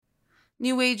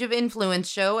New Age of Influence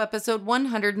Show, episode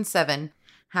 107.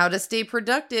 How to stay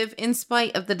productive in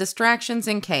spite of the distractions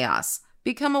and chaos.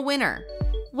 Become a winner.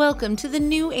 Welcome to the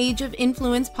New Age of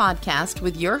Influence podcast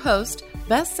with your host,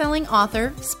 best-selling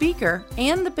author, speaker,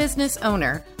 and the business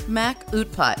owner, Mac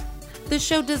Utpat. The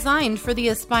show designed for the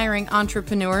aspiring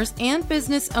entrepreneurs and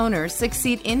business owners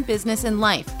succeed in business and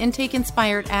life and take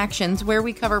inspired actions where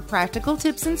we cover practical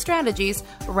tips and strategies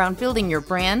around building your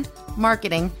brand,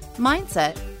 marketing,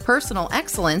 mindset, personal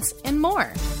excellence, and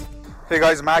more. Hey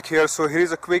guys, Mac here. So here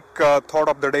is a quick thought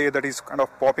of the day that is kind of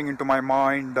popping into my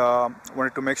mind.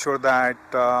 Wanted to make sure that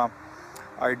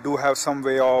I do have some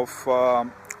way of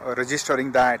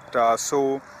registering that.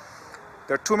 So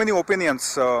there are too many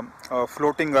opinions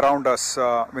floating around us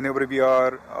whenever we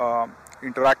are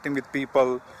interacting with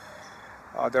people.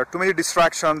 There are too many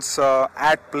distractions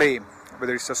at play,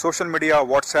 whether it's social media,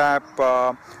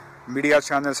 WhatsApp, media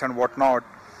channels and whatnot.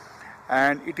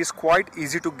 And it is quite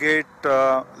easy to get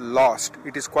lost.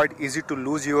 It is quite easy to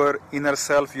lose your inner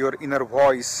self, your inner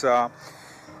voice.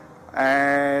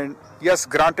 And yes,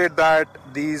 granted that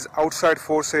these outside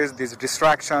forces, these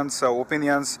distractions,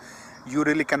 opinions, you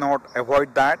really cannot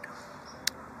avoid that.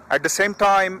 At the same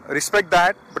time, respect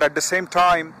that, but at the same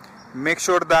time, make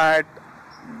sure that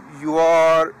you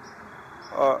are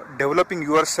developing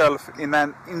yourself in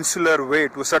an insular way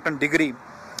to a certain degree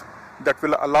that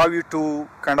will allow you to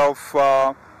kind of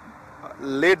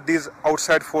let these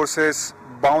outside forces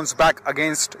bounce back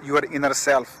against your inner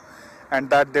self, and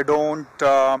that they don't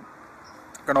kind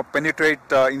of penetrate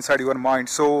inside your mind.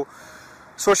 So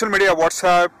social media,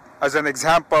 WhatsApp as an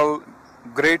example,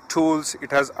 great tools. It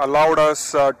has allowed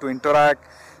us to interact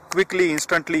quickly,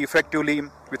 instantly, effectively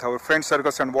with our friend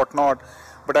circles and whatnot.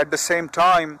 But at the same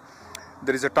time,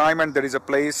 there is a time and there is a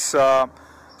place.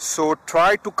 So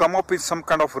try to come up with some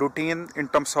kind of routine in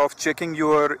terms of checking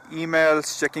your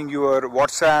emails, checking your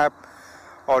WhatsApp,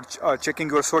 or checking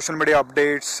your social media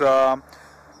updates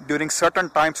during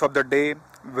certain times of the day,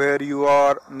 where you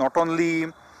are not only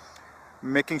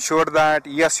making sure that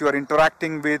yes, you are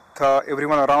interacting with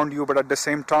everyone around you, but at the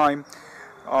same time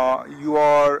you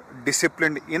are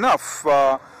disciplined enough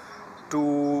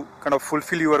to kind of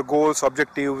fulfill your goals,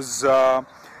 objectives,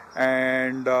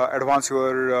 and advance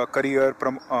your career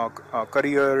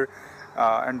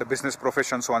and the business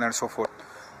profession, so on and so forth.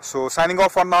 So signing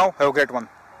off for now. Have a great one.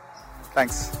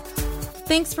 Thanks.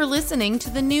 Thanks for listening to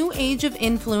the New Age of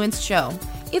Influence show.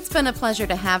 It's been a pleasure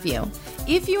to have you.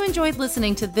 If you enjoyed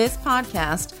listening to this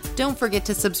podcast, don't forget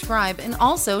to subscribe and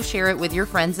also share it with your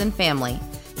friends and family.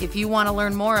 If you want to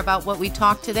learn more about what we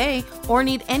talked today or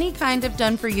need any kind of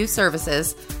done-for-you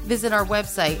services, visit our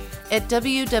website at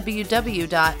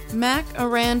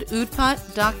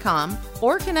www.macarandutpat.com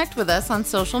or connect with us on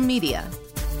social media.